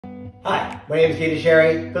Hi, my name is Katie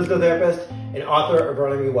Sherry, physical therapist and author of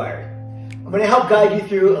Running Rewired. I'm going to help guide you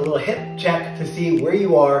through a little hip check to see where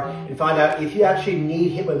you are and find out if you actually need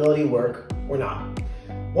hip mobility work or not.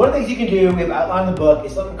 One of the things you can do, we have outlined in the book,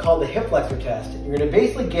 is something called the hip flexor test. You're going to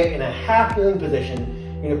basically get in a half kneeling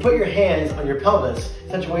position. You're going to put your hands on your pelvis in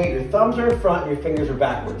such a way that your thumbs are in front and your fingers are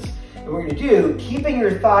backwards. And what you're going to do, keeping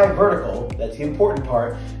your thigh vertical, that's the important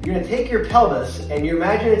part, you're going to take your pelvis and you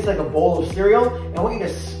imagine it's like a bowl of cereal, and I want you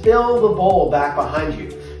to spill the bowl back behind you.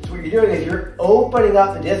 So what you're doing is you're opening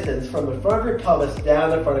up the distance from the front of your pelvis down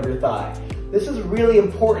the front of your thigh. This is really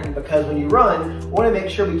important because when you run, we want to make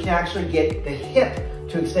sure we can actually get the hip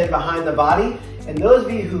to extend behind the body. And those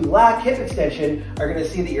of you who lack hip extension are going to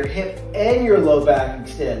see that your hip and your low back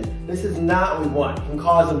extend. This is not what we want. It can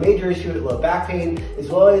cause a major issue with low back pain, as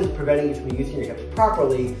well as preventing you from using your hips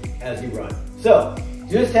properly as you run. So,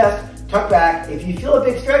 do this test, tuck back. If you feel a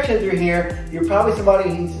big stretch in through here, you're probably somebody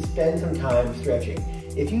who needs to spend some time stretching.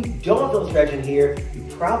 If you don't feel stretch in here, you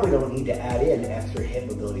probably don't need to add in extra hip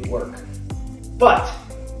mobility work. But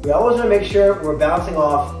we always want to make sure we're bouncing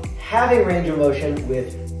off having range of motion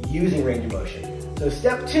with using range of motion. So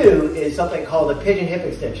step 2 is something called a pigeon hip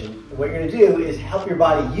extension. And what you're going to do is help your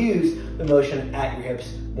body use the motion at your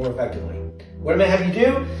hips more effectively. What I'm going to have you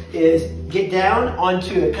do is get down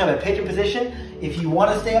onto a kind of pigeon position. If you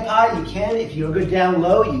want to stay up high, you can. If you want to go down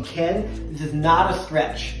low, you can. This is not a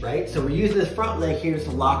stretch, right? So we're using this front leg here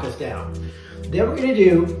to lock us down. Then what we're going to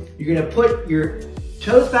do, you're going to put your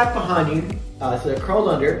toes back behind you, so they're curled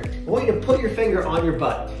under. I want you to put your finger on your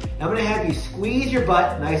butt. Now I'm going to have you squeeze your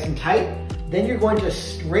butt nice and tight. Then you're going to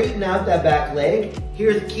straighten out that back leg.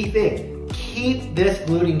 Here's the key thing. Keep this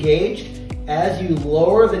glute engaged. As you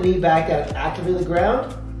lower the knee back down actively to the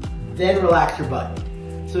ground, then relax your butt.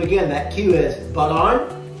 So again, that cue is butt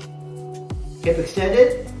on, hip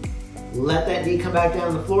extended, let that knee come back down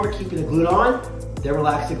on the floor, keeping the glute on, then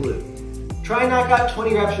relax the glute. Try and knock out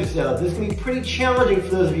 20 reps or so. This can be pretty challenging for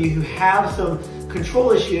those of you who have some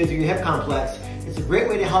control issues in your hip complex. It's a great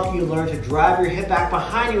way to help you learn to drive your hip back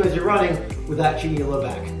behind you as you're running without cheating your low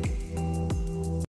back.